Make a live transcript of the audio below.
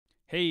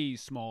Hey,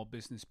 small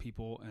business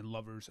people and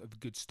lovers of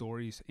good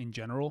stories in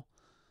general.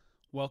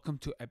 Welcome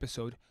to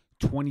episode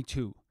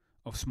 22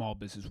 of Small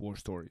Business War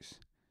Stories.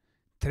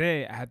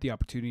 Today, I had the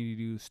opportunity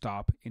to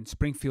stop in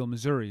Springfield,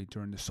 Missouri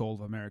during the Soul of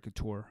America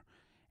tour,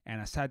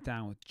 and I sat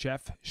down with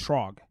Jeff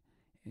Schrag.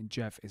 And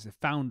Jeff is the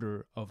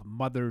founder of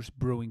Mother's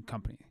Brewing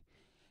Company.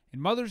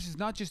 And Mother's is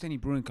not just any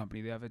brewing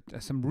company. They have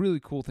some really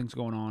cool things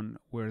going on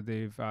where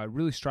they've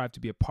really strived to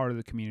be a part of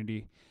the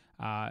community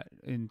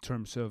in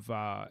terms of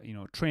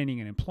training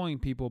and employing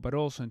people, but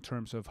also in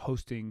terms of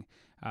hosting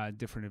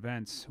different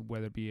events,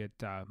 whether it be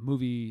at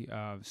movie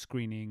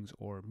screenings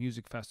or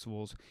music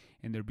festivals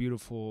in their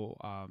beautiful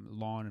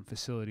lawn and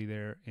facility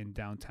there in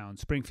downtown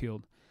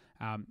Springfield.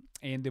 And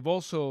they've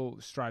also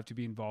strived to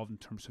be involved in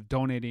terms of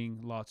donating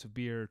lots of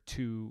beer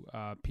to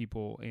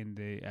people in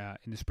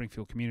the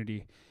Springfield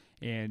community.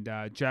 And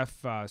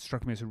Jeff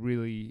struck me as a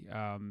really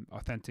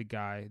authentic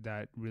guy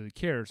that really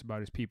cares about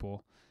his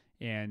people.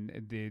 And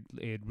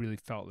it really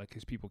felt like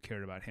his people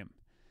cared about him.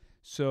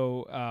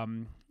 So,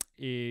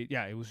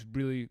 it was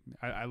really,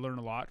 I learned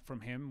a lot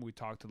from him. We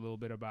talked a little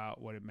bit about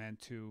what it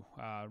meant to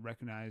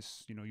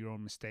recognize, your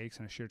own mistakes,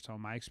 and I shared some of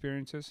my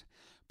experiences,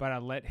 but I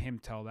let him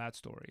tell that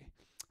story.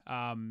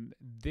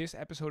 This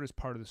episode is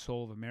part of the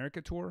Soul of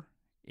America tour,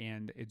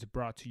 and it's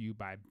brought to you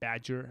by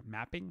Badger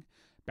Mapping.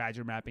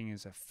 Badger Mapping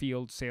is a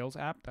field sales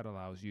app that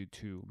allows you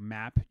to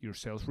map your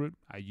sales route.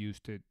 I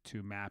used it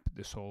to map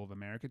the Soul of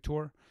America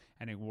tour,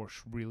 and it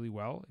works really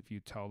well. If you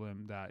tell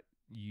them that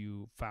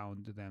you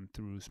found them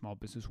through Small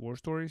Business War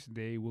Stories,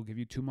 they will give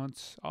you 2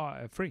 months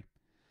free.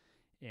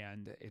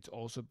 And it's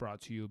also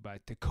brought to you by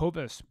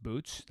Tecovas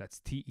Boots.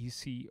 That's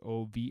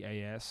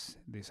Tecovas.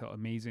 They sell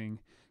amazing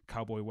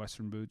cowboy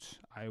western boots.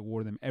 I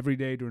wore them every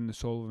day during the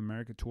Soul of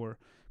America tour.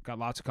 Got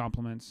lots of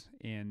compliments,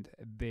 and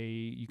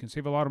you can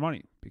save a lot of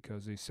money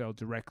because they sell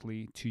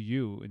directly to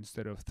you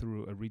instead of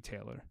through a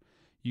retailer.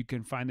 You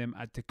can find them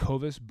at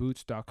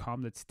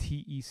tecovasboots.com. That's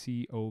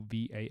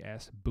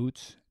Tecovas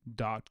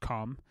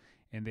boots.com,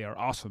 and they are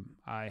awesome.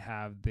 I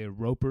have their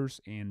ropers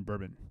and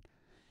bourbon.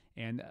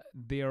 And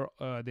their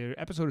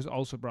episode is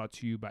also brought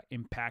to you by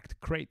Impact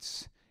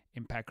Crates.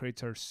 Impact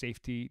Crates are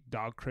safety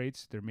dog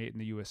crates. They're made in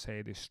the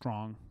USA. They're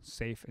strong,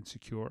 safe, and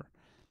secure.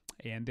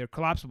 And they're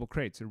collapsible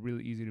crates. They're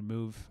really easy to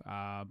move,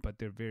 but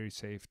they're very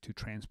safe to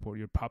transport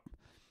your pup.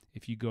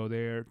 If you go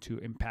there to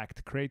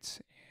Impact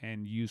Crates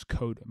and use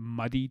code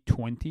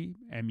MUDDY20,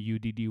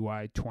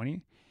 MUDDY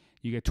 20,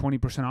 you get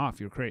 20% off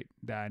your crate.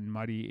 That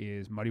Muddy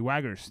is Muddy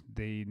Waggers,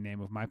 the name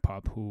of my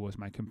pup who was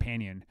my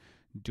companion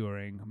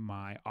during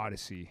my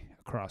odyssey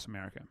across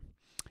America.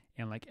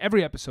 And like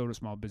every episode of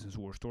Small Business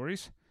War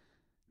Stories,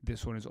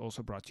 this one is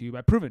also brought to you by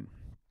Brewing.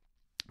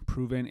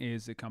 Brewing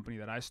is the company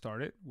that I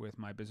started with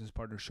my business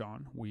partner,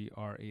 Sean. We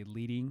are a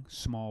leading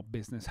small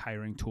business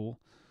hiring tool.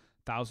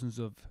 Thousands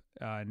of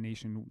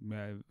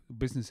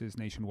businesses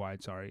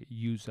nationwide,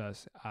 use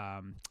us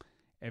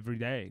every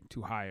day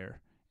to hire.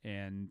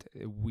 And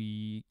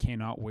we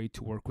cannot wait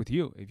to work with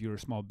you. If you're a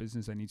small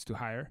business that needs to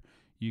hire,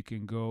 you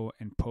can go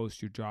and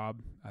post your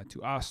job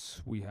to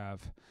us. We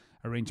have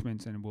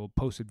arrangements, and we'll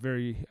post it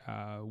very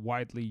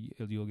widely.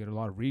 You'll get a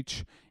lot of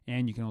reach,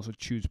 and you can also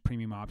choose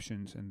premium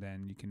options, and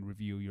then you can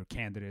review your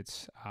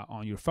candidates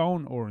on your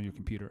phone or on your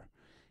computer.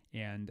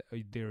 And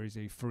there is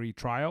a free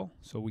trial,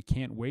 so we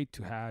can't wait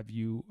to have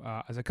you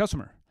as a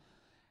customer.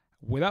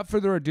 Without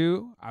further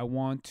ado, I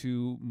want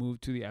to move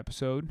to the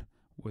episode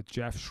with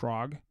Jeff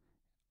Schrag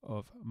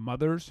of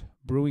Mother's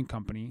Brewing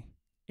Company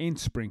in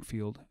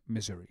Springfield,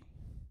 Missouri.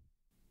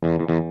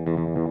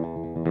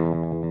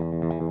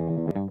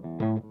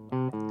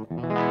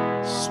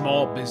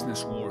 Small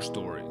Business War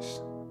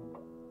Stories.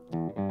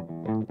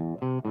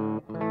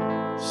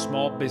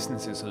 Small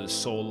businesses are the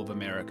soul of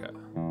America.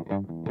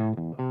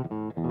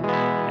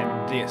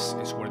 And this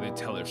is where they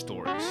tell their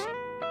stories.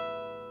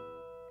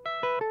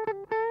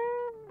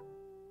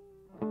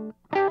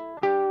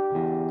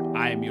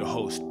 I am your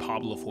host,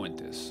 Pablo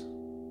Fuentes.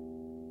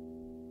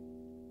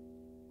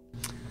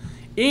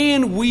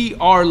 And we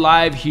are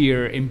live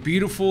here in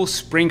beautiful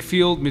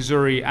Springfield,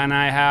 Missouri, and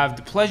I have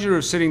the pleasure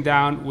of sitting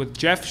down with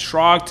Jeff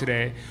Schrag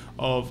today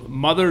of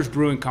Mother's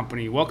Brewing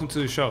Company. Welcome to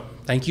the show.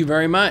 Thank you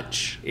very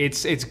much.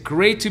 It's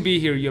great to be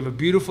here. You have a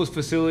beautiful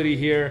facility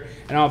here,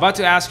 and I'm about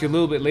to ask you a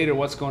little bit later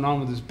what's going on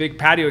with this big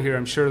patio here.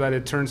 I'm sure that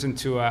it turns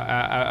into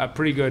a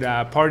pretty good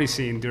party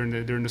scene during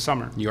the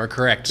summer. You are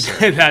correct,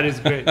 sir. That is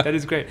great. That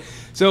is great.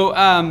 So,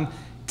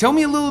 tell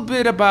me a little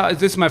bit about,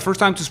 this is my first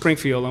time to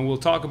Springfield, and we'll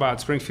talk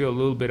about Springfield a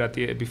little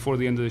bit before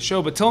the end of the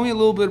show, but tell me a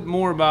little bit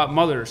more about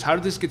Mother's. How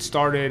did this get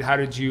started? How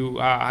did you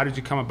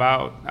come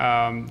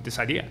about this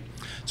idea?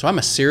 So I'm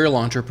a serial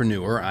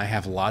entrepreneur. I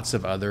have lots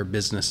of other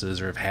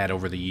businesses, or have had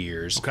over the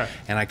years. Okay.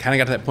 And I kind of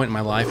got to that point in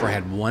my life where I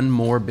had one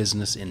more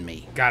business in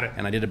me. Got it.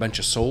 And I did a bunch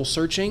of soul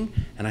searching,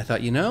 and I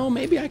thought,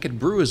 maybe I could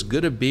brew as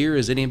good a beer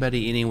as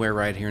anybody anywhere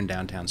right here in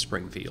downtown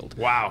Springfield.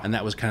 Wow. And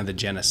that was kind of the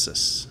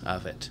genesis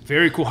of it.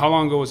 Very cool. How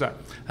long ago was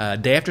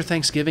that? Day after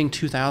Thanksgiving,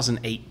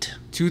 2008.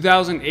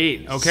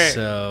 2008. Okay.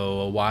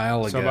 So a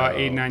while ago. So about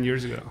 8-9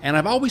 years ago. And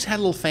I've always had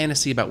a little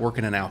fantasy about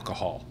working in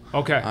alcohol.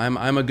 Okay.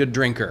 I'm a good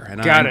drinker,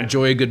 and Got I it.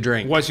 enjoy a good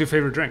drink. What's your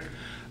favorite drink?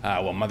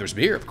 Well, Mother's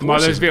Beer, of course.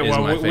 Mother's Beer. Is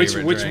Well, my which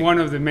favorite drink. one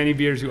of the many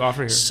beers you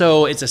offer here?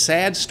 So it's a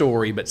sad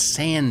story, but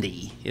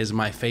Sandy is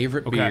my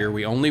favorite Okay. beer.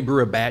 We only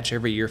brew a batch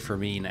every year for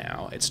me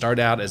now. It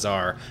started out as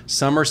our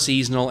summer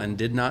seasonal and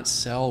did not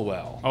sell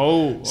well.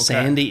 Oh, okay.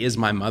 Sandy is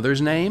my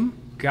mother's name.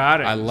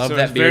 Got it. I love so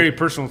that it's beer. very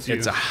personal to you.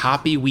 It's a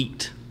hoppy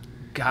wheat.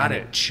 Got and it.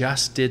 It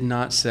just did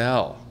not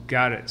sell.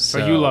 Got it. So,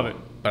 but you love it.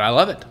 But I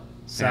love it.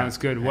 Sounds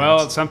Yeah. good. Yeah, Well,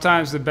 it's-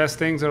 sometimes the best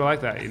things are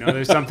like that. You know,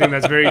 there's something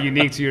that's very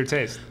unique to your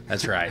taste.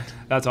 That's right.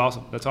 That's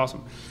awesome. That's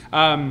awesome.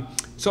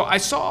 So I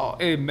saw,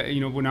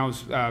 when I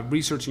was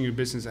researching your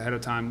business ahead of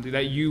time,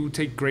 that you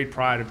take great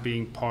pride of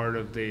being part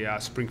of the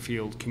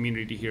Springfield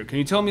community here. Can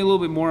you tell me a little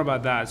bit more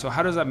about that? So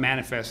how does that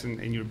manifest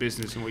in your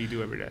business and what you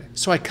do every day?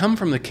 So I come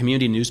from the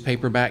community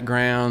newspaper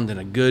background, and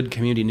a good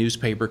community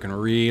newspaper can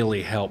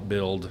really help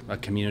build a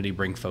community,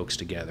 bring folks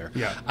together.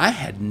 Yeah. I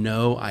had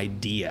no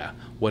idea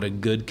what a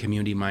good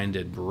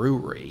community-minded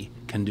brewery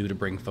can do to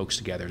bring folks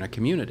together in a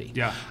community.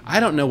 Yeah. I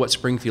don't know what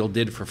Springfield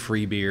did for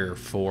free beer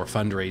for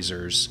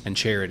fundraisers and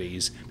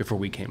charities before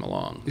we came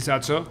along. Is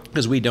that so?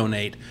 Because we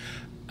donate.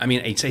 I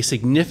mean, it's a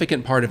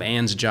significant part of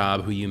Ann's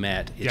job, who you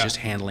met, is Yeah. just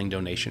handling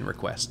donation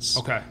requests.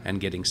 Okay. And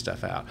getting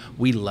stuff out.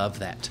 We love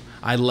that.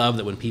 I love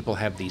that when people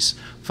have these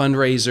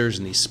fundraisers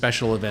and these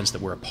special events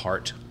that we're a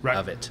part Right.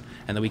 of it,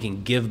 and that we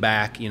can give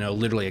back,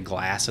 literally a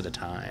glass at a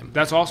time.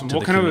 That's awesome. to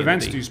What the kind of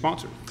events community. do you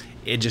sponsor?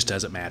 It just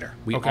doesn't matter.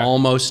 We Okay.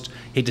 almost,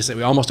 hate to say,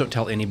 we almost don't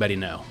tell anybody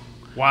no.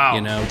 Wow.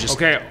 Just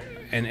Okay.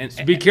 And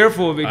Be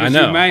careful, because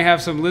know. you may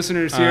have some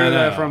listeners here I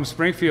know. from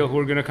Springfield who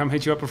are going to come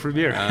hit you up for free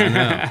beer. I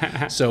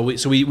know. So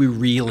we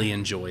really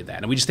enjoy that,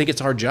 and we just think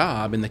it's our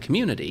job in the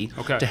community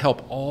Okay. to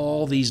help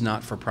all these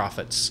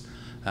not-for-profits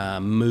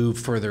move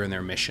further in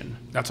their mission.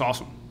 That's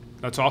awesome.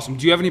 That's awesome.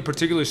 Do you have any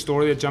particular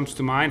story that jumps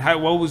to mind?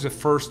 What was the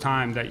first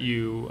time that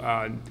you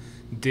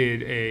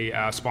did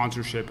a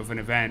sponsorship of an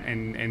event,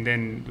 and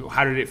then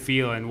how did it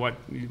feel, and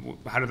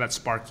how did that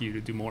spark you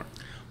to do more?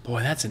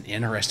 Boy, that's an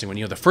interesting one.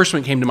 The first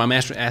one came to my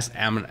master.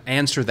 I'm going to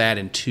answer that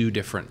in two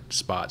different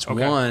spots.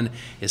 Okay. One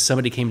is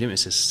somebody came to him.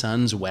 It's his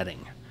son's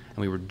wedding, and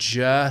we were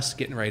just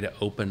getting ready to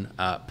open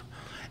up.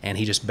 And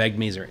he just begged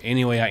me, is there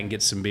any way I can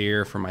get some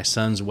beer for my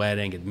son's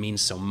wedding? It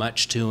means so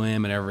much to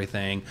him and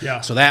everything. Yeah.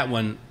 So that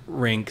one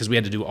rang, because we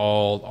had to do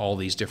all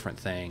these different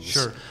things.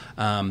 Sure.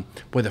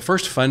 Boy, the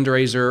first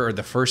fundraiser or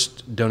the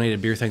first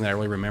donated beer thing that I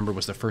really remember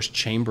was the first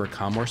Chamber of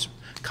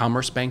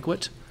Commerce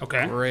banquet.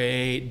 Okay.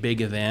 Great big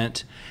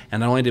event.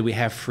 And not only did we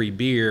have free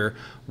beer,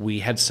 we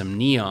had some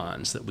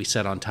neons that we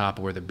set on top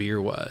of where the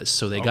beer was.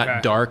 So they Okay.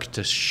 got dark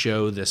to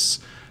show this,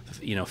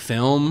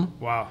 film.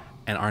 Wow.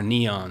 And our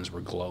neons were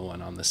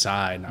glowing on the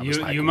side. And I was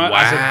like, wow. wow.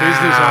 As a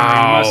business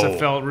owner, you must have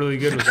felt really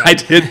good with that. I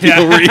did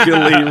feel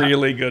really,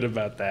 really good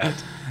about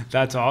that.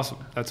 That's awesome.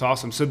 That's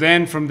awesome. So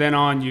then, from then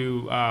on,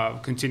 you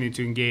continue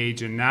to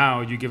engage, and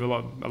now you give a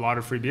lot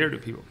of free beer to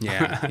people.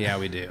 Yeah,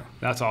 we do.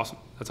 That's awesome.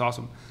 That's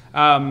awesome.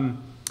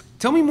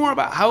 Tell me more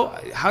about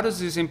how does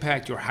this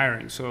impact your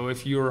hiring? So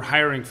if you're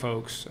hiring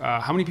folks,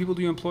 how many people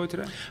do you employ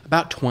today?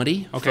 About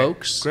 20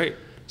 folks. Great.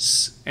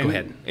 Go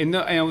ahead. And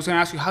I was going to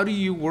ask you, how do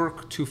you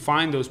work to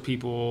find those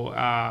people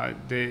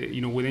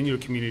within your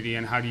community,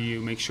 and how do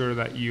you make sure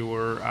that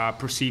you're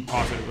perceived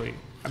positively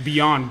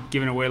beyond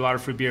giving away a lot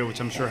of free beer, which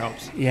I'm sure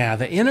helps? Yeah,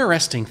 the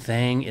interesting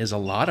thing is a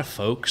lot of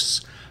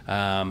folks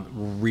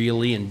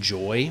really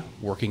enjoy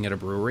working at a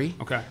brewery.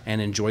 Okay.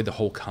 And enjoy the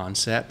whole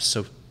concept.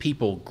 So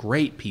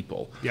great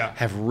people, Yeah.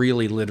 have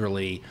really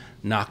literally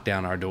knocked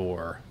down our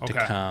door to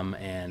Okay. come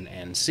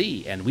and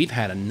see. And we've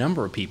had a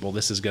number of people,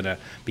 this is going to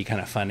be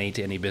kind of funny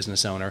to any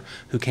business owner,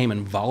 who came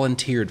and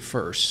volunteered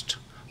first,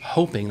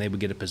 hoping they would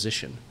get a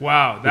position.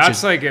 Wow, Which that's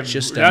is like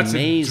just that's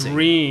amazing. a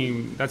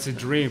dream. That's a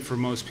dream for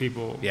most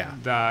people. Yeah.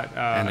 That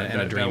And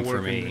a dream that work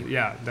for me.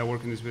 that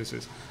work in this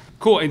business.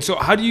 Cool. And so,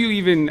 how do you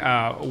even?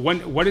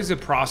 What is the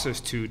process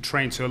to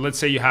train? So, let's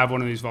say you have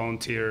one of these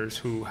volunteers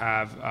who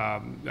have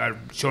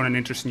shown an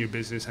interest in your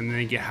business, and then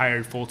they get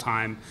hired full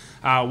time.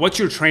 What's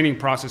your training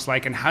process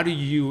like, and how do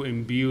you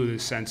imbue the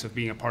sense of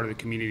being a part of the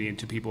community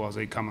into people as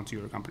they come onto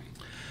your company?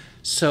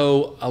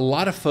 So a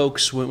lot of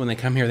folks, when they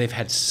come here, they've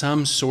had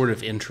some sort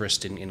of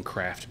interest in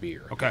craft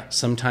beer. Okay.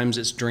 Sometimes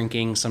it's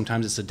drinking,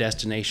 sometimes it's a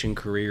destination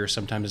career,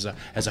 sometimes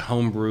as a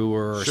home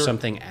brewer or Sure.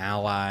 something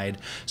allied.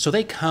 So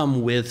they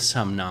come with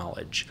some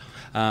knowledge.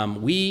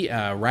 We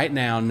right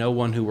now, no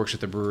one who works at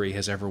the brewery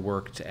has ever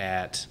worked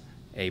at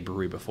a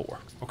brewery before.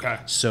 Okay.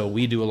 So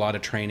we do a lot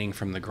of training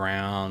from the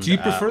ground. Do you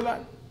prefer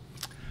that?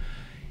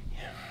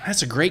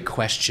 That's a great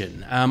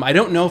question. I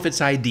don't know if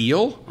it's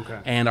ideal. Okay.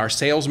 And our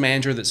sales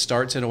manager that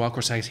starts in a while, of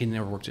course, he's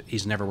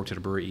never worked at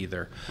a brewery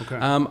either. Okay.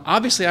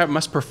 Obviously, I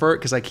must prefer it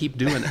because I keep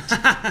doing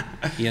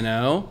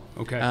it.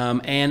 Okay.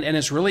 And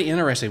it's really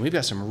interesting. We've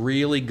got some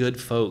really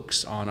good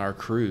folks on our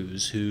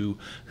crews who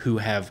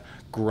have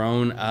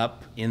grown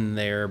up in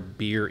their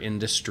beer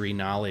industry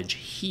knowledge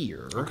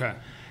here. Okay.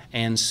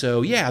 And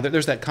so, yeah,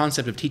 there's that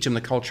concept of teach them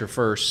the culture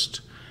first,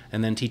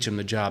 and then teach them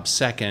the job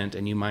second,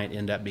 and you might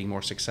end up being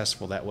more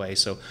successful that way.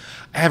 So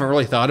I haven't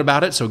really thought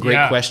about it, so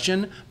great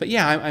question. But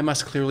yeah, I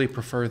must clearly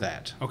prefer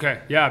that.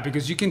 Okay, yeah,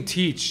 because you can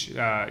teach,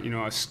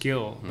 a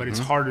skill, but it's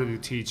harder to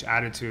teach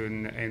attitude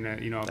and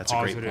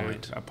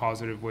a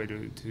positive way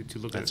to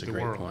look at the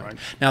world. Right?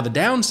 Now, the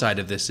downside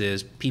of this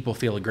is people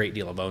feel a great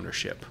deal of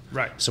ownership.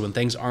 Right. So when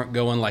things aren't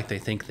going like they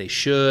think they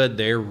should,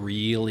 they're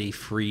really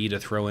free to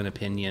throw in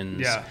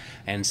opinions. Yeah.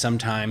 And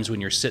sometimes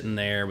when you're sitting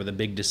there with a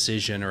big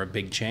decision or a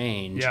big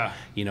change,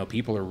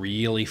 people are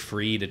really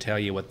free to tell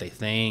you what they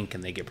think,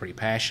 and they get pretty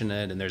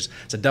passionate, and it's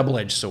a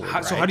double-edged sword.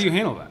 So how do you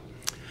handle that?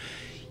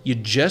 You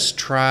just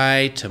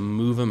try to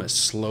move them as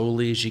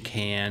slowly as you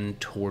can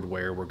toward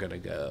where we're going to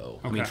go.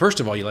 Okay. I mean, first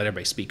of all, you let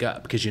everybody speak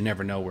up, because you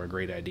never know where a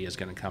great idea is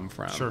going to come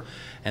from. Sure.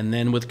 And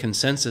then with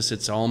consensus,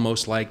 it's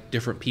almost like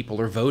different people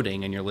are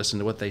voting, and you're listening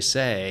to what they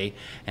say.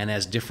 And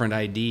as different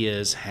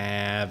ideas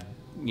have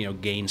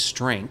gain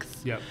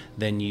strength,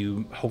 then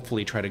you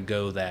hopefully try to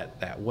go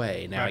that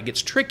way. Now, It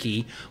gets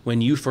tricky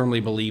when you firmly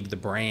believe the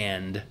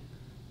brand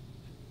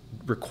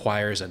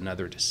requires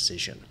another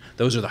decision.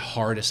 Those are the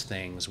hardest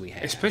things we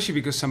have. Especially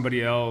because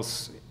somebody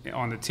else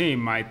on the team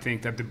might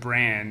think that the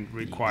brand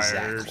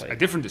requires a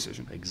different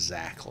decision.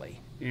 Exactly.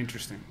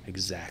 Interesting.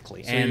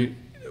 Exactly. So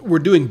we're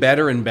doing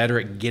better and better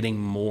at getting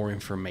more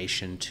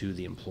information to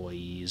the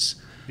employees,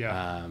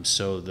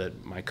 so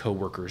that my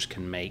coworkers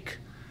can make,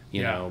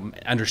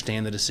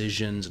 understand the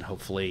decisions, and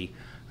hopefully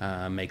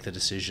make the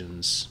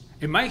decisions.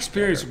 In my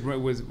experience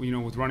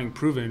with running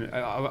Proven,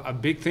 a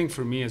big thing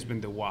for me has been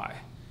the why.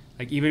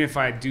 Like, even if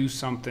I do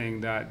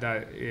something that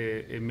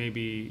it may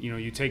be,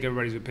 you take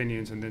everybody's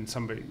opinions, and then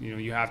somebody,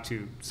 you have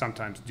to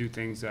sometimes do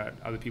things that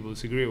other people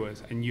disagree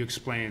with, and you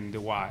explain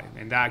the why.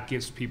 And that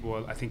gives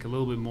people, I think, a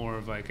little bit more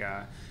of like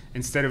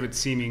instead of it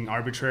seeming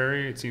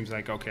arbitrary, it seems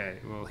like, okay,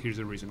 well, here's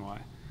the reason why.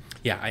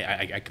 Yeah,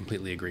 I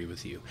completely agree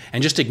with you.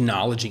 And just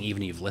acknowledging,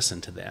 even if you've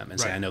listened to them, and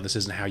say, I know this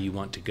isn't how you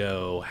want to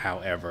go,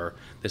 however,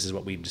 this is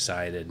what we've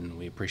decided, and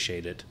we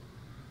appreciate it,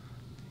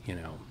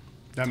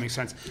 That makes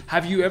sense.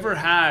 Have you ever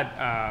had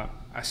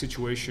a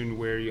situation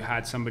where you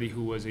had somebody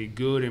who was a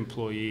good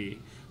employee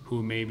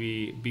who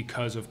maybe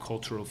because of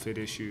cultural fit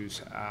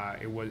issues,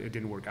 it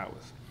didn't work out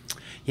with?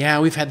 Yeah,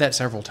 we've had that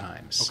several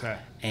times. Okay.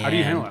 And how do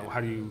you handle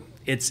that?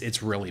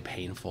 It's really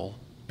painful.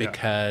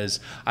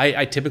 Because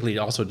I typically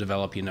also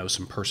develop,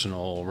 some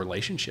personal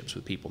relationships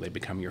with people. They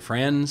become your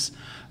friends.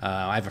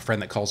 I have a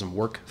friend that calls them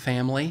work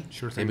family.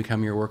 Sure thing. They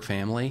become your work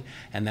family,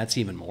 and that's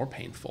even more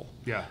painful.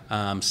 Yeah.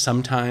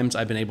 Sometimes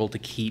I've been able to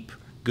keep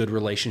good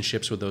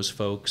relationships with those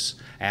folks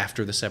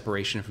after the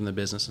separation from the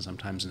business, and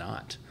sometimes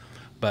not.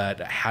 But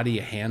how do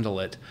you handle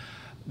it?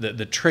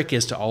 The trick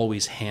is to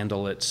always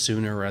handle it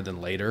sooner rather than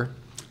later.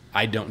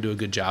 I don't do a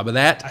good job of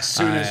that. As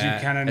soon as you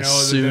kind of know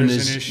that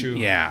there's an issue.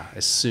 Yeah,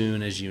 as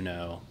soon as you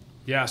know.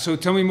 Yeah, so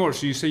tell me more.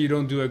 So you say you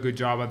don't do a good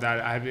job of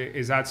that.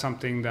 Is that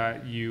something that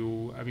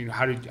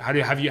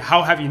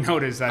how have you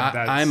noticed that?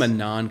 I'm a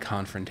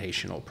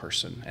non-confrontational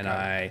person, and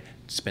I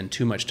spend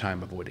too much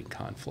time avoiding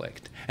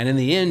conflict. And in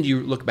the end, you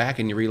look back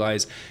and you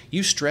realize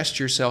you stressed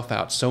yourself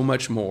out so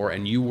much more,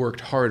 and you worked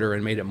harder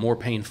and made it more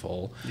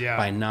painful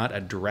by not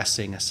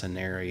addressing a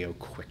scenario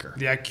quicker.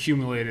 The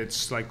accumulated,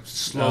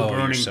 slow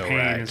burning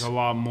pain is a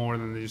lot more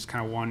than just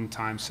kind of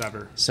one-time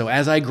sever. So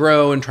as I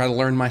grow and try to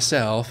learn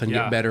myself and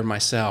get better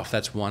myself,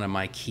 that's one of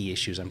my key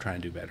issues I'm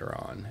trying to do better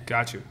on.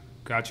 Got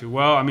you.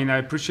 Well, I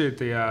appreciate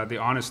the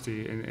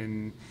honesty.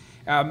 And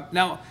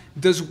now,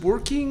 does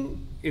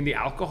working in the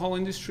alcohol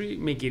industry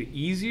make it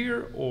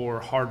easier or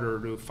harder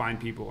to find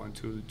people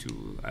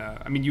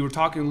and you were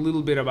talking a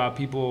little bit about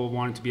people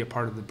wanting to be a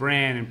part of the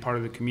brand and part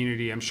of the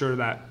community. I'm sure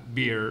that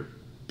beer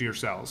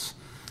sells.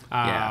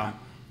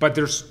 But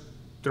there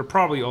are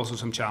probably also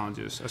some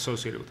challenges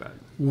associated with that.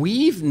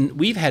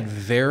 We've had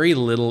very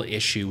little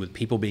issue with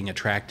people being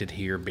attracted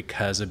here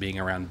because of being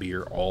around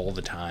beer all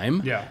the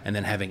time, and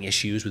then having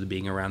issues with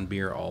being around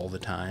beer all the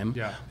time.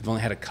 We've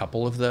only had a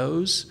couple of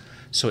those.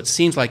 So it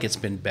seems like it's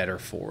been better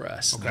for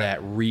us that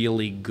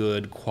really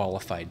good,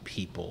 qualified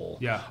people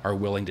are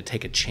willing to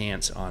take a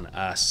chance on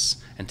us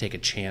and take a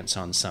chance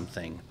on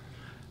something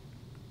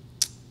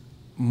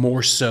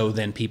more so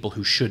than people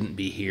who shouldn't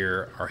be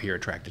here are here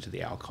attracted to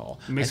the alcohol.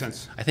 Makes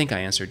sense. I think I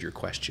answered your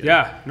question.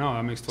 Yeah, no,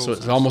 that makes total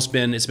sense. So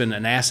it's been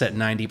an asset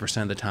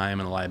 90% of the time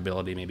and a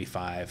liability maybe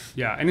 5%.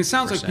 Yeah, and it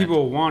sounds like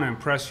people want to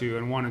impress you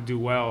and want to do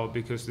well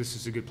because this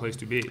is a good place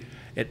to be.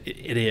 It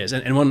is.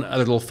 And one other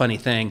little funny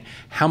thing,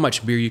 how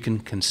much beer you can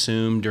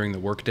consume during the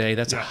workday,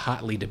 that's a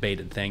hotly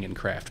debated thing in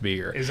craft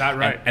beer. Is that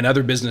right? And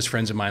other business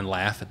friends of mine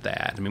laugh at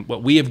that.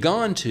 What we have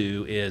gone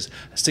to is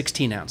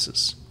 16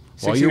 ounces.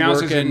 16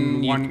 ounces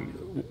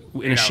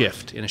in a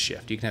shift. In a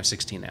shift, you can have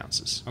 16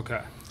 ounces. Okay.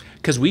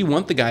 Because we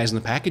want the guys in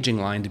the packaging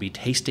line to be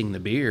tasting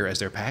the beer as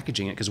they're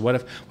packaging it. Because what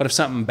if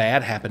something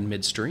bad happened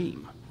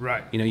midstream?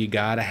 Right. You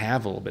got to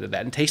have a little bit of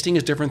that. And tasting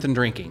is different than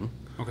drinking.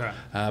 Okay.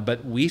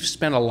 But we've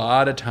spent a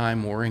lot of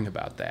time worrying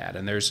about that.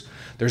 And there's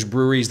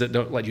breweries that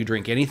don't let you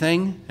drink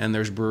anything, and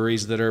there's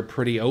breweries that are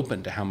pretty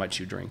open to how much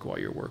you drink while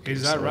you're working.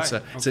 Is that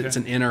right? It's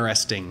an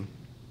interesting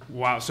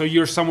Wow. So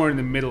you're somewhere in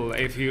the middle.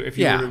 If you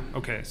Yeah. were to,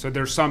 okay. So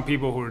there's some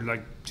people who are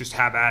like just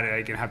have at it.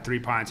 You can have 3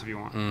 pints if you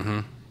want. Mm-hmm.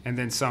 And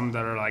then some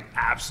that are like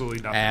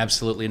absolutely nothing.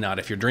 Absolutely not.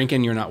 If you're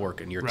drinking, you're not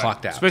working. You're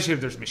clocked out. Especially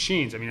if there's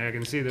machines. I mean, I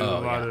can see there's a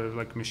lot yeah. of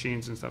like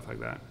machines and stuff like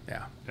that.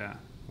 Yeah. Yeah.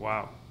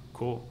 Wow.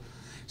 Cool.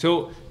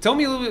 So tell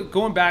me a little bit,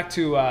 going back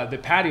to the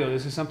patio,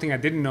 this is something I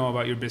didn't know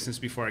about your business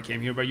before I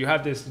came here, but you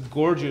have this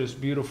gorgeous,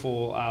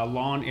 beautiful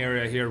lawn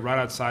area here right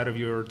outside of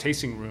your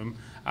tasting room.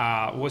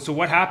 So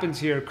what happens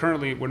here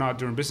currently, we're not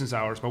during business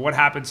hours, but what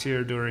happens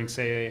here during,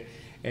 say,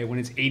 when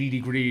it's 80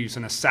 degrees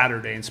on a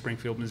Saturday in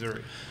Springfield,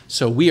 Missouri?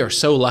 So we are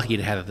so lucky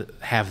to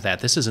have that.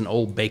 This is an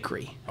old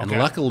bakery. And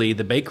luckily,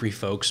 the bakery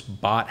folks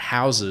bought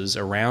houses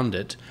around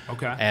it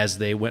as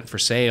they went for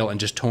sale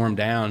and just tore them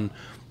down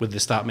with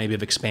this thought maybe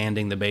of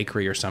expanding the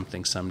bakery or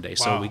something someday.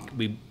 Wow. So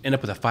we end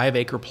up with a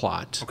 5-acre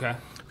plot. Okay.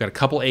 We've got a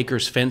couple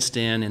acres fenced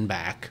in and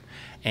back.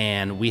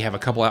 And we have a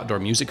couple outdoor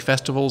music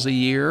festivals a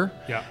year.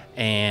 Yeah.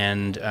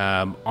 And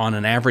on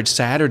an average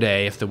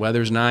Saturday, if the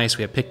weather's nice,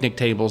 we have picnic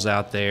tables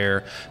out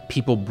there.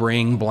 People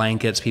bring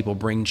blankets. People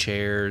bring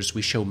chairs.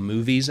 We show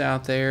movies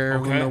out there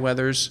when the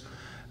weather's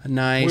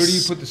nice. Where do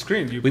you put the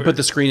screen? We put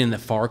the screen in the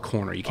far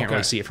corner. You can't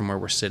really see it from where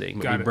we're sitting.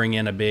 But Got we it. bring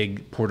in a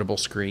big portable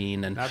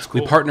screen. And That's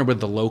cool. we partner with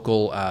the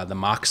local, the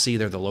Moxie.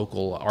 They're the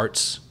local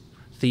arts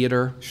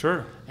theater.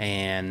 Sure.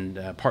 And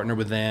partner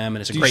with them,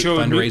 and it's a Do you great show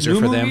fundraiser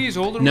new for them. movies,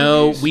 older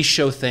no, movies? we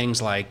show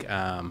things like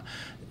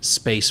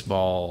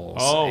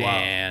Spaceballs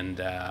and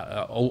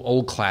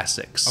old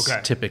classics.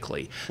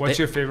 Typically. What's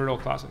your favorite old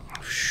classic?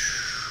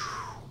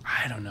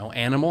 I don't know.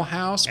 Animal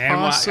House, Have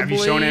possibly.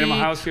 you shown Animal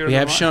House here? We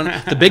have shown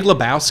The Big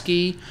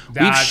Lebowski.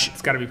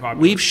 It's got to be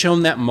popular. We've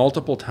shown that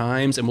multiple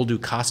times, and we'll do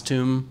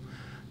costume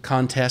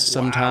contests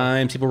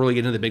sometimes. People really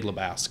get into The Big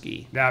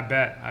Lebowski. Yeah, I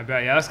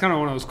bet. Yeah, that's kind of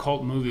one of those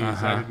cult movies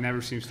that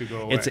never seems to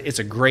go away. It's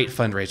a great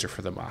fundraiser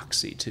for the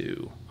Moxie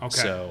too.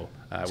 Okay. So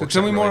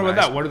tell me more about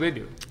that. What do they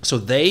do? So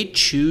they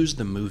choose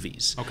the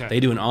movies. Okay. They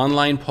do an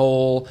online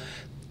poll.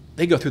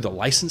 They go through the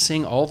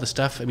licensing, all the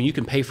stuff. I mean, you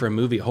can pay for a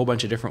movie a whole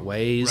bunch of different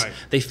ways. Right.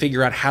 They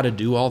figure out how to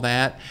do all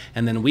that,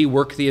 and then we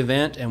work the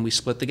event and we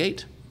split the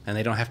gate. And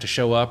they don't have to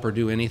show up or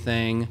do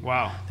anything.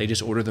 Wow. They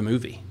just order the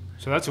movie.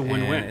 So that's a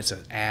win-win. And it's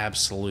an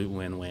absolute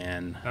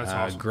win-win. That's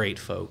awesome. Great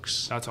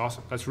folks. That's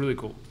awesome. That's really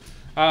cool.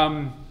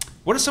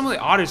 What are some of the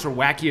oddest or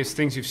wackiest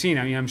things you've seen?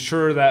 I mean, I'm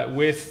sure that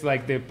with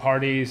like the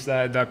parties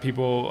that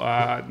people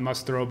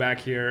must throw back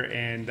here,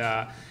 and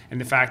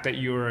the fact that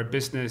you're a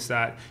business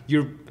that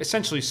you're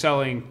essentially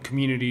selling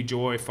community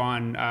joy,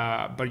 fun,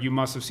 but you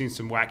must have seen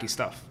some wacky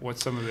stuff.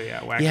 What's some of the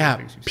wacky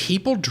things you've seen?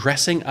 People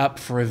dressing up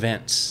for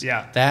events.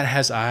 Yeah.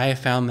 I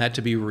found that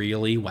to be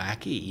really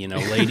wacky. You know,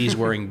 ladies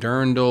wearing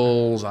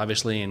dirndls,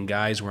 obviously, and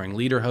guys wearing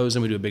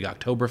lederhosen. We do a big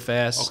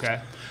Oktoberfest. Okay.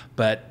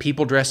 But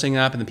people dressing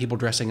up, and then people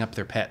dressing up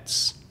their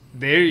pets.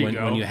 There you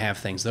go. When you have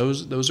things,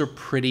 those are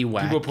pretty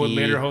wacky. People put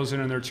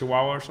lederhosen in their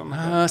chihuahua or something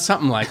like that?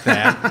 Something like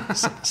that.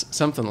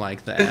 Something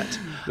like that.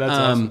 That's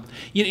awesome.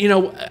 You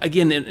know,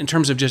 again, in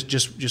terms of just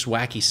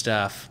wacky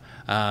stuff.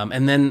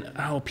 And then,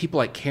 people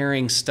like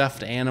carrying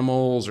stuffed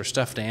animals or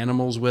stuffed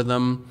animals with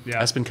them. Yeah.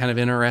 That's been kind of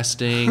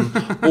interesting.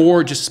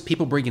 Or just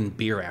people bringing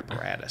beer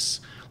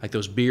apparatus, like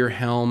those beer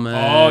helmets.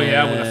 Oh,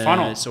 yeah, with a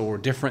funnel. Or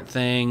different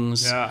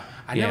things. Yeah.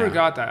 I never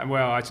got that.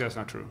 Well, actually, that's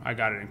not true. I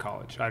got it in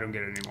college. I don't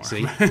get it anymore.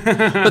 See?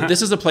 But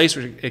this is a place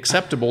where it's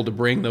acceptable to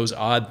bring those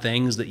odd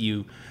things that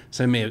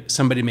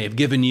somebody may have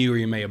given you or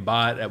you may have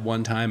bought at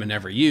one time and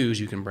never used.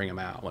 You can bring them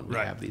out when we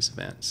have these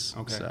events.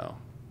 Okay. So.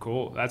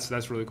 Cool. That's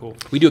really cool.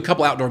 We do a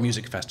couple outdoor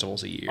music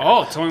festivals a year.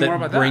 Oh, tell me more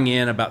about that. Bring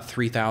in about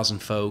 3,000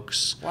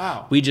 folks.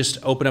 Wow. We just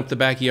open up the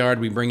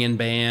backyard. We bring in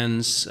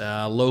bands,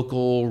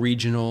 local,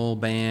 regional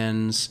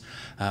bands.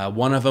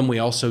 One of them we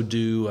also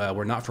do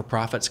where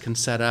not-for-profits can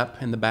set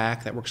up in the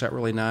back. That works out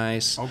really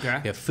nice. Okay.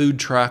 We have food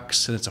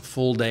trucks, and it's a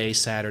full-day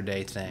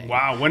Saturday thing.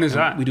 Wow. When is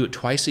that? We do it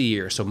twice a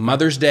year. So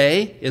Mother's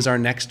Day is our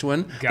next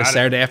one. Got the it.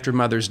 Saturday after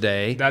Mother's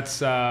Day. That's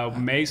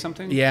May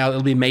something? Yeah,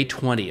 it'll be May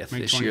 20th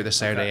this 20th. year, the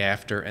Saturday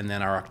after. And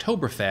then our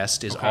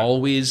Oktoberfest is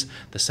always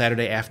the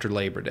Saturday after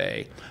Labor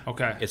Day.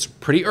 Okay. It's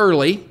pretty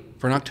early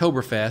for an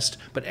Oktoberfest,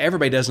 but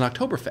everybody does an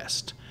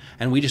Oktoberfest.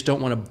 And we just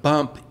don't want to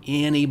bump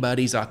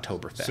anybody's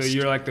Oktoberfest. So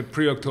you're like the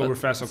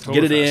pre-Oktoberfest Oktoberfest.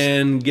 Get it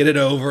in, get it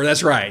over.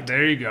 That's right.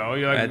 There you go.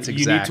 You're like, That's you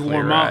exactly need to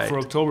warm up for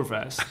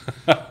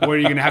Oktoberfest, where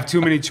you're going to have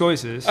too many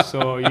choices.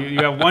 So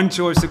you have one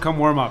choice to come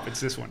warm up. It's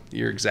this one.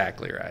 You're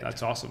exactly right.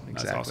 That's awesome.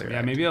 That's Exactly awesome. right.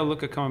 Yeah, maybe I'll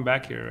look at coming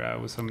back here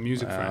with some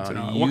music friends.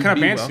 What you'd kind of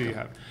be bands do welcome. you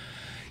have?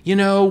 You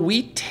know,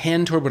 we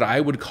tend toward what I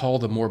would call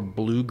the more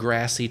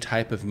bluegrassy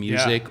type of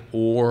music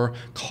or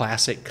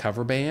classic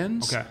cover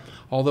bands. Okay.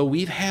 Although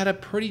we've had a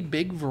pretty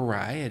big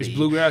variety. Is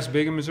bluegrass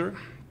big in Missouri?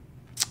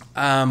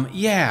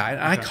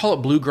 I call it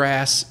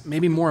bluegrass.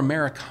 Maybe more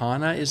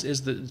Americana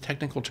is the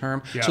technical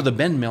term. Yeah. So the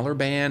Ben Miller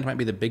Band might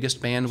be the biggest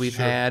band we've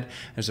had.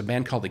 There's a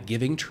band called the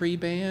Giving Tree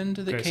Band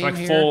that It's came like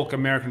here. folk,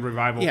 American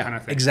revival kind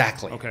of thing.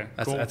 Exactly. Okay,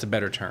 That's cool. a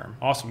better term.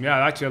 Awesome.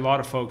 Yeah, actually, a lot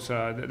of folks,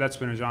 that's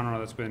been a genre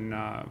that's been,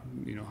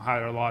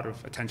 had a lot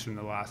of attention in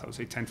the last, I would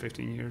say, 10,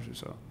 15 years or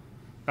so.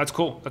 That's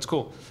cool. That's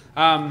cool.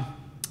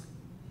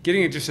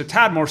 getting it just a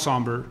tad more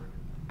somber,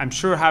 I'm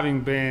sure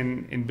having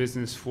been in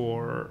business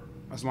for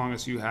as long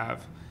as you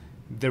have,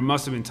 there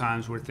must have been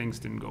times where things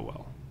didn't go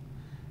well.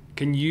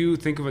 Can you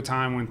think of a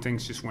time when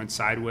things just went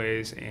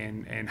sideways,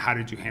 and how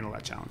did you handle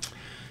that challenge?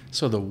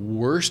 So the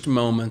worst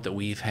moment that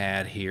we've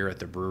had here at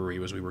the brewery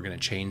was we were going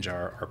to change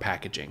our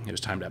packaging. It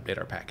was time to update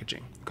our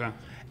packaging. Okay.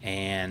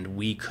 And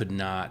we could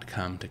not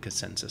come to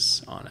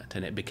consensus on it.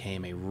 And it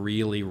became a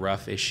really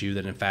rough issue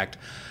that, in fact,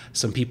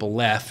 some people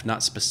left,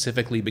 not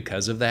specifically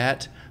because of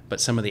that, but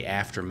some of the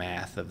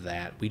aftermath of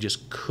that. We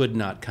just could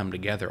not come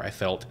together. I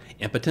felt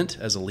impotent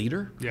as a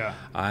leader. Yeah.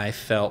 I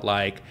felt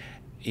like,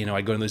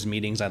 I'd go to those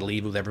meetings, I'd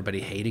leave with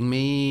everybody hating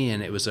me,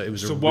 and it was a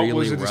So really what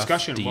was the rough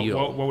discussion? deal.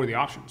 What were the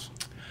options?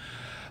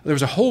 There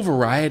was a whole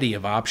variety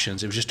of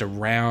options. It was just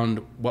around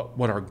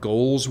what our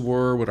goals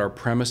were, what our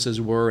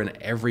premises were, and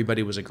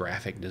everybody was a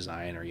graphic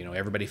designer.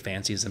 Everybody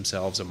fancies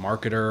themselves a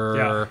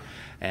marketer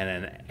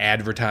and an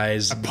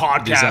advertising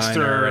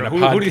designer and a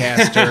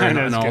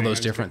podcaster and all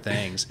those different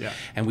things. Yeah.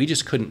 And we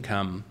just couldn't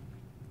come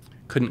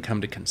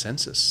to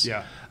consensus.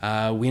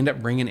 Yeah. We ended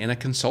up bringing in a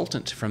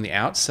consultant from the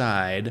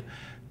outside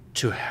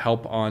to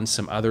help on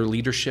some other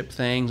leadership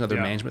things, other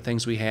management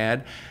things we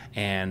had,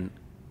 and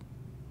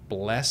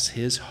bless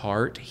his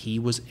heart,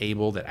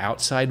 that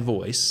outside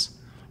voice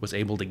was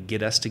able to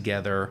get us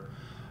together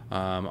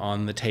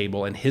on the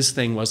table. And his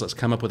thing was, let's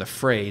come up with a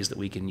phrase that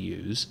we can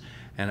use.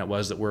 And it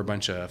was that we're a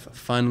bunch of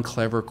fun,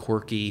 clever,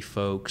 quirky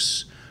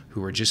folks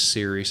who are just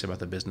serious about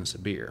the business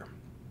of beer.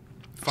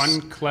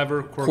 Fun,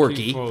 clever,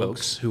 quirky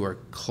folks who are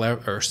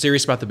clever or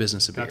serious about the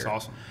business of beer. That's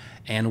awesome.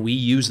 And we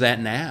use that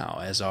now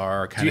as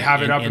our kind of internal. Do you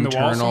have it up in the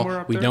wall somewhere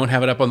up there? We don't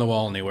have it up on the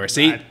wall anywhere.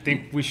 See? I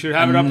think we should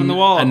have it up on the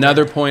wall.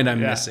 Another point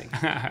I'm missing.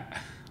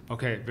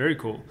 Okay, very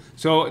cool.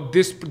 So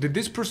did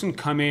this person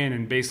come in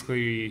and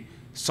basically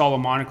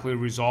solomonically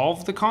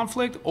resolve the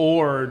conflict,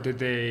 or did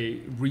they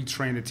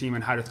retrain the team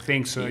on how to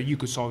think so that you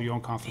could solve your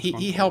own conflict?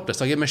 He helped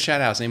us. I'll give him a shout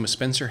out. His name was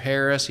Spencer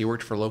Harris. He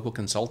worked for a local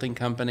consulting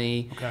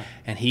company. Okay.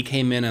 And he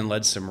came in and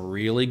led some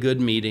really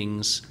good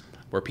meetings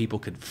where people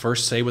could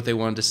first say what they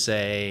wanted to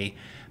say.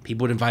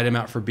 People would invite him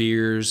out for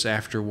beers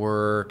after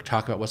work,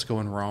 talk about what's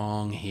going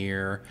wrong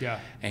here.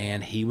 Yeah.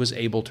 And he was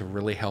able to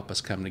really help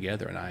us come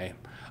together, and I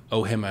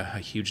owe him a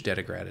huge debt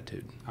of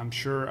gratitude. I'm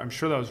sure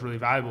that was really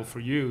valuable for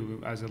you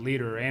as a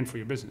leader and for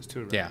your business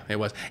too, right? Yeah, it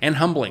was. And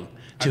humbling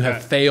to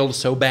have failed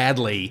so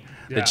badly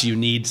that you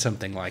need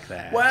something like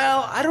that.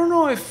 Well, I don't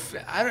know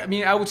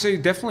I would say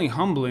definitely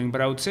humbling,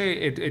 but I would say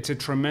it's a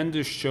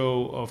tremendous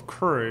show of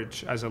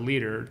courage as a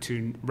leader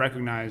to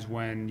recognize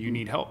when you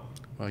need help.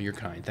 Well, you're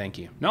kind. Thank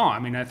you. No, I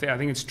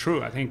think it's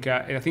true. I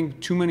think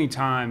too many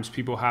times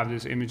people have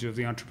this image of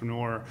the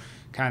entrepreneur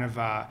kind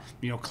of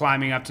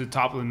climbing up to the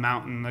top of the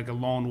mountain like a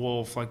lone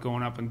wolf, like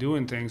going up and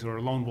doing things, or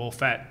a lone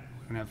wolfette.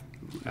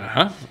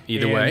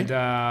 Either way.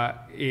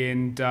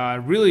 And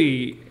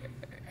really,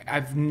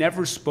 I've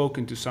never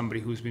spoken to somebody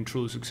who's been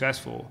truly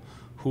successful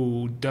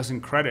who doesn't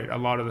credit a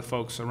lot of the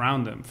folks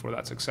around them for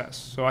that success.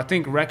 So I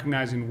think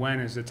recognizing when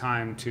is the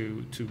time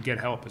to get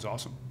help is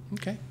awesome.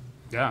 Okay.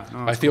 Yeah,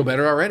 no, I feel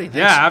better already. Thanks.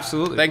 Yeah,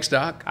 absolutely. Thanks,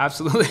 Doc.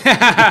 Absolutely.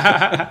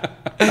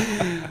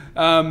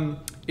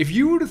 If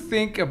you were to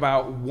think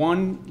about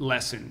one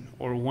lesson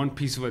or one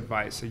piece of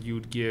advice that you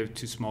would give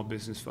to small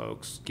business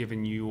folks,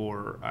 given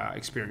your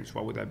experience,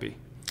 what would that be?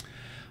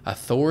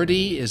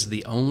 Authority is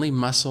the only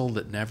muscle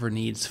that never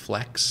needs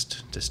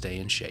flexed to stay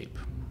in shape.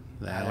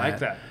 I like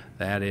that.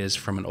 That is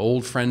from an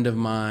old friend of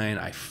mine.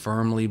 I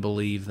firmly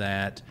believe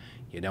that.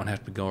 You don't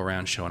have to go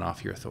around showing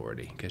off your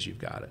authority because you've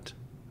got it.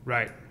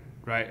 Right.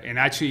 Right, and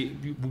actually,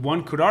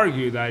 one could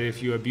argue that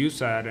if you abuse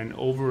that and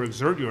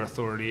overexert your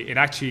authority, it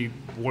actually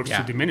works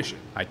to diminish it.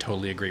 I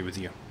totally agree with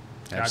you.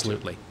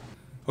 Absolutely.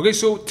 Gotcha. Okay,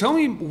 so tell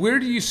me, where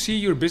do you see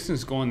your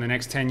business going in the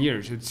next 10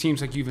 years? It seems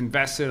like you've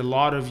invested a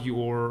lot of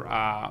your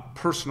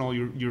personal,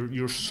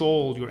 your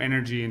soul, your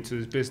energy into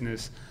this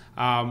business.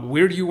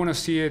 Where do you want to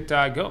see it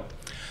go?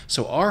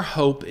 So our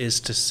hope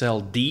is to sell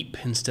deep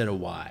instead of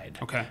wide.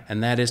 Okay.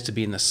 And that is to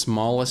be in the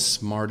smallest,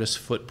 smartest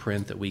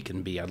footprint that we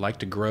can be. I'd like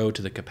to grow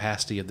to the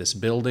capacity of this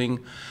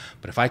building,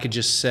 but if I could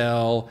just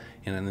sell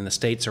in the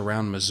states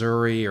around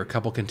Missouri or a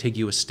couple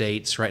contiguous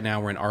states. Right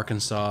now we're in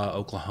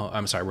Arkansas,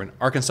 we're in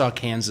Arkansas,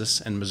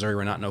 Kansas, and Missouri.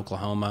 We're not in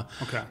Oklahoma.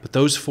 Okay. But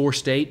those 4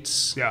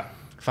 states,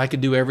 if I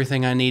could do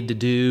everything I need to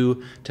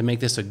do to make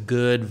this a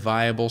good,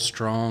 viable,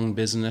 strong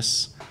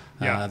business,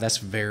 that's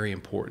very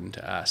important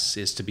to us,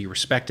 is to be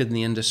respected in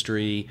the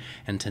industry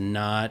and to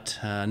not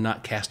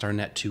cast our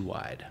net too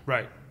wide.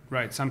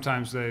 Right.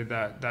 Sometimes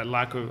that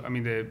lack of,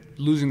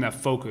 losing that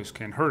focus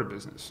can hurt a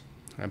business.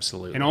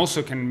 Absolutely. And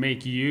also can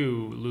make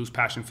you lose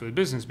passion for the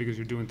business because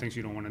you're doing things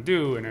you don't want to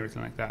do and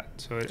everything like that.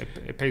 So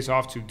it pays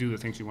off to do the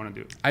things you want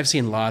to do. I've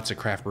seen lots of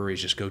craft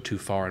breweries just go too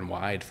far and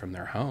wide from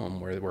their home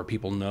where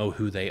people know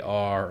who they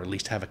are or at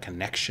least have a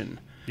connection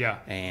Yeah.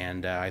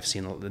 And I've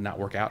seen it not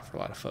work out for a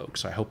lot of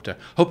folks. So I hope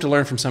to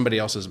learn from somebody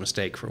else's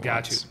mistake for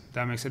Got once. you.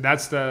 That makes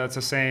sense. That's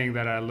a saying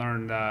that I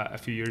learned a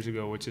few years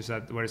ago, which is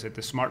that, what is it?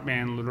 The smart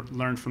man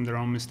learns from their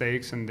own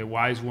mistakes, and the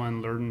wise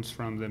one learns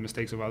from the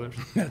mistakes of others.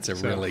 That's a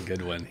really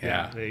good one.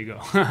 Yeah. There you go.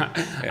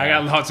 I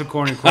got lots of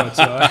corny quotes,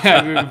 so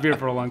I've been here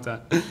for a long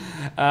time.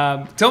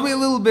 Tell me a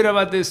little bit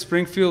about this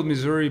Springfield,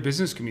 Missouri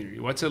business community.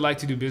 What's it like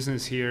to do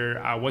business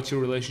here? What's your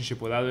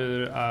relationship with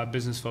other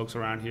business folks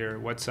around here?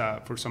 What's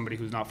for somebody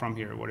who's not from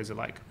here? What is it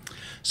like?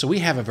 So we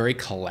have a very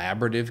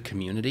collaborative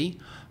community.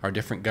 Our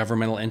different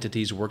governmental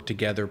entities work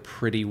together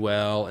pretty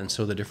well, and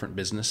so the different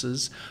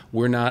businesses.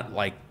 We're not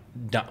like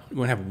we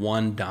don't have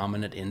one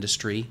dominant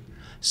industry,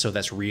 so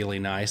that's really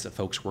nice that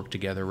folks work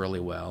together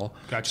really well.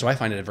 Gotcha. So I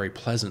find it a very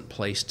pleasant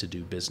place to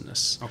do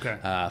business. Okay.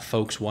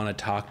 Folks want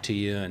to talk to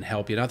you and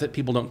help you. Not that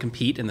people don't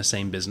compete in the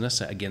same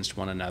business against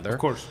one another. Of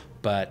course.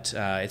 But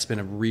it's been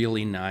a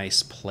really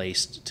nice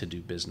place to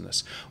do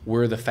business.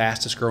 We're the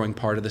fastest growing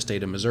part of the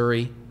state of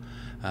Missouri,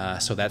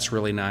 so that's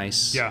really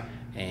nice. Yeah.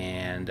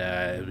 And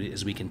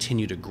as we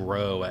continue to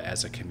grow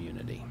as a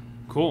community.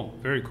 Cool.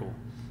 Very cool.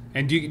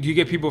 And do you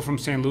get people from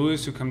St.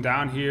 Louis who come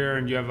down here,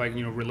 and you have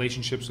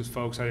relationships with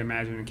folks, I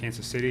imagine, in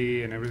Kansas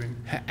City and everything?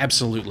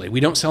 Absolutely.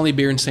 We don't sell any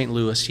beer in St.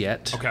 Louis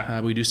yet.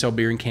 Okay. We do sell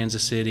beer in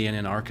Kansas City and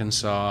in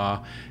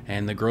Arkansas,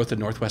 and the growth of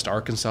Northwest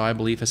Arkansas, I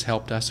believe, has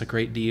helped us a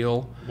great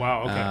deal.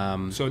 Wow.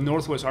 Okay. So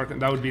Northwest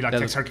Arkansas, that would be like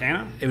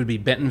Texarkana? It would be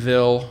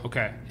Bentonville.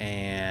 Okay.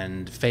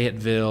 And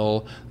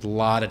Fayetteville. A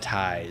lot of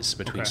ties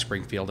between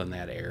Springfield and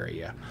that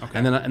area. Okay.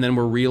 And then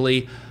we're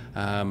really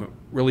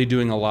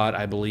doing a lot,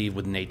 I believe,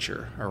 with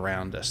nature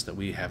around us. That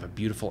we have a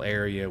beautiful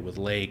area with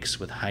lakes,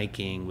 with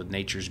hiking, with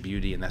nature's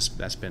beauty, and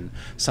that's been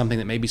something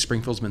that maybe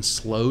Springfield's been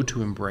slow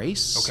to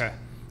embrace. Okay.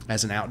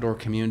 As an outdoor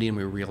community, and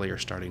we really are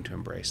starting to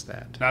embrace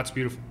that. That's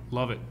beautiful.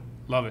 Love it.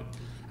 Love it.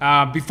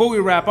 Before we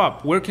wrap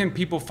up, where can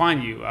people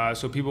find you?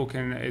 So people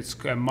can,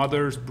 it's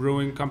Mother's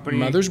Brewing Company.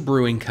 Mother's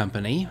Brewing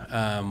Company.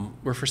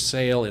 We're for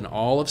sale in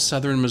all of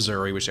southern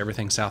Missouri, which is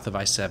everything south of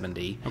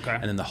I-70. Okay.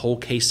 And then the whole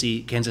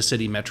Kansas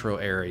City metro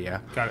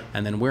area. Got it.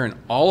 And then we're in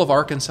all of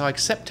Arkansas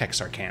except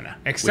Texarkana.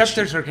 Except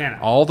Texarkana.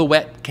 All the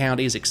wet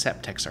counties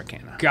except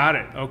Texarkana. Got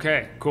it.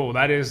 Okay, cool.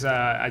 That is,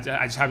 I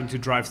just happened to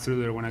drive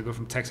through there when I go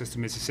from Texas to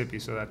Mississippi,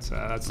 so that's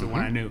the one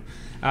I knew.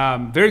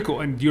 Very cool.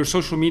 And your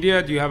social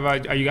media, do you have,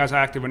 are you guys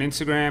active on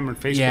Instagram or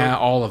Facebook? Yeah,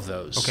 all of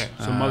those. Okay,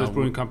 so Mother's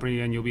Brewing Company,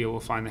 and you'll be able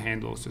to find the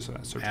handles to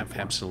search for.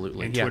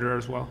 Absolutely. And Twitter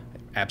as well?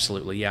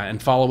 Absolutely, yeah.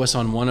 And follow us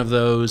on one of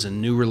those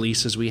and new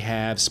releases we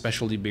have,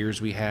 specialty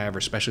beers we have, or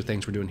special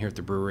things we're doing here at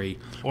the brewery.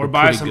 Or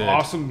buy some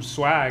awesome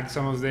swag,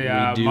 some of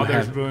the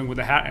Mother's Brewing with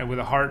a hat, with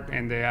a heart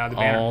and the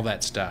banner. All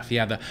that stuff.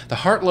 Yeah, the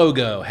heart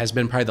logo has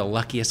been probably the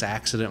luckiest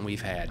accident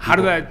we've had. How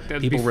did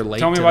that people relate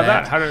tell me to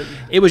about that?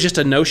 It was just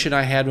a notion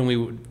I had when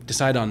we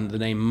decided on the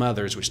name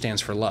Mother's, which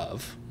stands for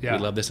love. Yeah. We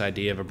love this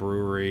idea of a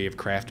brewery, of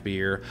craft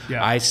beer.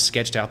 Yeah. I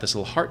sketched out this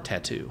little heart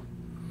tattoo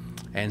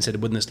and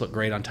said, wouldn't this look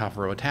great on top of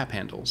a row of tap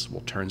handles?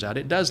 Well, turns out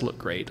it does look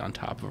great on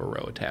top of a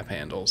row of tap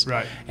handles.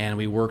 Right. And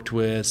we worked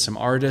with some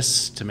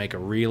artists to make a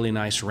really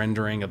nice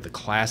rendering of the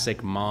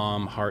classic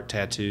mom heart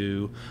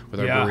tattoo with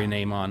our brewery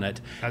name on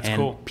it. That's and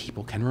cool.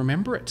 People can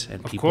remember it,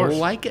 and of people course.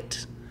 like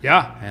it.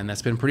 Yeah. And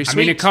that's been pretty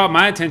sweet. I mean, it caught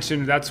my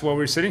attention. That's why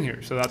we're sitting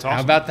here. So that's awesome.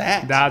 How about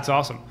that? That's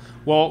awesome.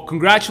 Well,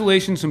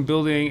 congratulations on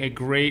building a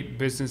great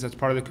business that's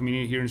part of the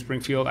community here in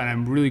Springfield. And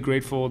I'm really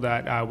grateful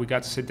that we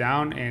got to sit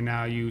down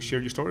and you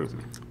shared your story with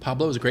me.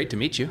 Pablo, it was great to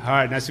meet you. All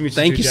right. Nice to meet you.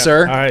 Thank you, Jeff.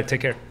 sir. All right.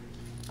 Take care.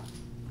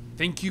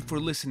 Thank you for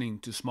listening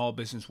to Small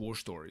Business War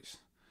Stories.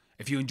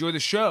 If you enjoy the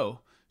show,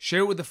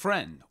 share it with a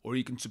friend, or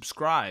you can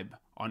subscribe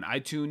on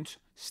iTunes,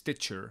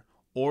 Stitcher,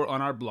 or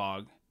on our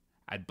blog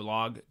at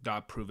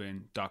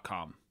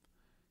blog.proven.com.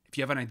 If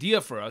you have an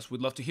idea for us, we'd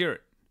love to hear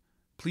it.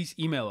 Please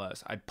email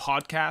us at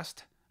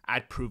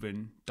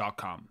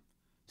podcast@proven.com.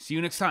 See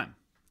you next time.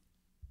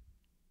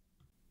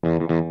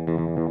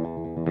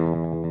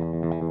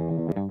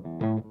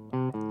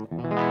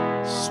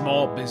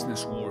 Small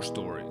Business War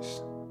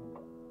Stories.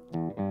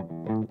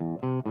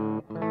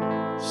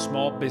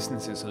 Small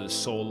businesses are the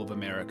soul of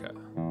America.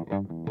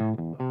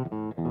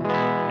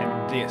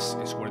 And this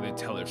is where they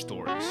tell their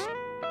stories.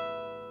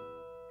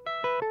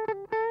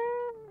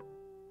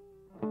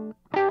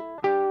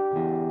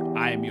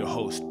 I am your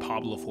host,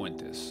 Pablo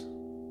Fuentes.